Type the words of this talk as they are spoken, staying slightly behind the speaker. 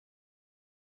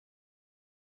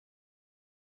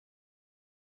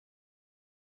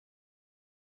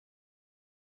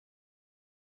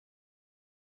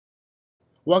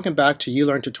Welcome back to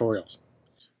ulearn tutorials.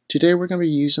 Today we're going to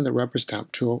be using the rubber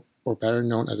stamp tool, or better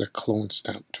known as a clone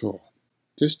stamp tool.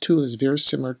 This tool is very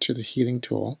similar to the healing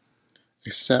tool,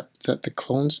 except that the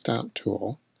clone stamp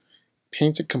tool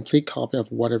paints a complete copy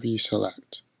of whatever you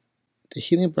select. The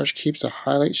healing brush keeps the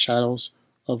highlight shadows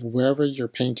of wherever you're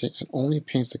painting and only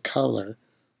paints the color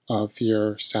of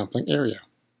your sampling area.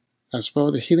 As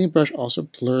well, the healing brush also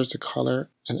blurs the color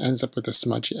and ends up with a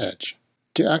smudgy edge.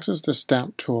 To access the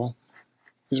stamp tool,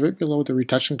 is right below the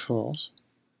retouching tools.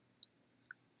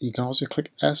 You can also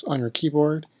click S on your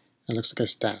keyboard and it looks like a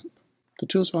stamp. The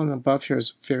tools on above here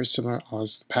is very similar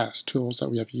as the past tools that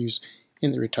we have used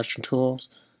in the retouching tools,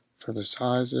 from the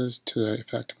sizes to the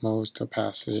effect modes to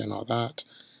opacity and all that.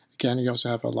 Again, you also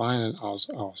have a line and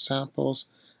all samples.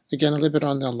 Again, a little bit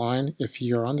on the line, if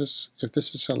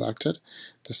this is selected,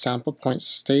 the sample point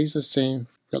stays the same,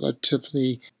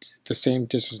 relatively the same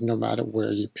distance no matter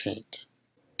where you paint.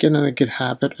 Get in a good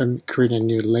habit of creating a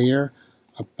new layer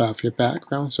above your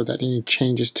background so that any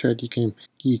changes to it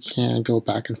you can go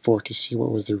back and forth to see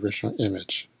what was the original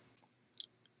image.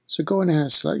 So go ahead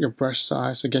and select your brush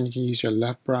size. Again, you can use your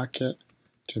left bracket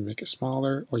to make it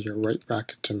smaller or your right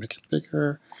bracket to make it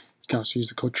bigger. You can also use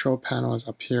the control panels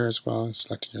up here as well as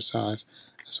selecting your size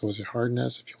as well as your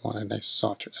hardness if you want a nice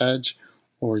softer edge,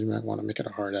 or you might want to make it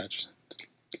a hard edge.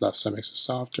 The left side makes it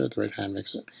softer, the right hand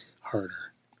makes it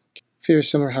harder. Very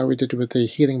similar how we did with the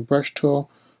healing brush tool,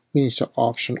 we need to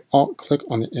Option Alt click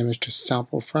on the image to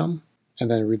sample from,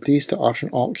 and then release the Option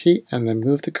Alt key and then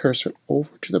move the cursor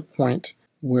over to the point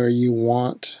where you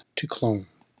want to clone.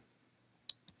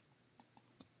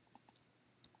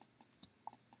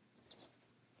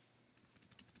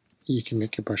 You can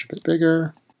make your brush a bit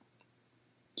bigger.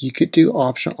 You could do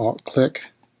Option Alt click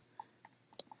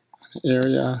on an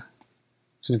area,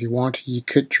 and if you want to, you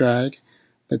could drag.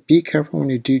 But be careful when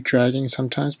you do dragging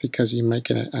sometimes because you might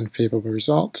get an unfavorable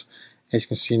result. As you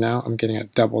can see now, I'm getting a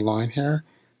double line here.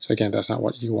 So again, that's not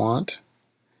what you want.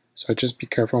 So just be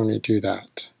careful when you do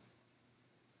that.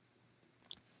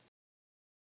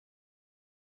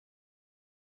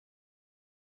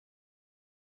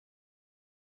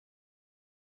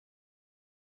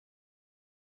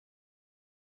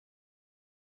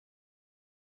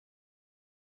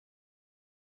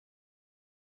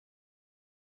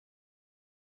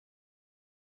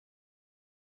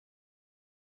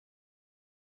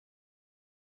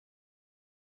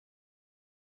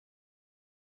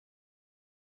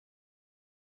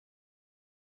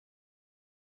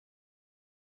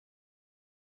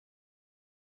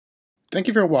 Thank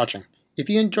you for watching. If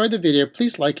you enjoyed the video,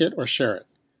 please like it or share it.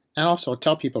 And also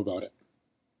tell people about it.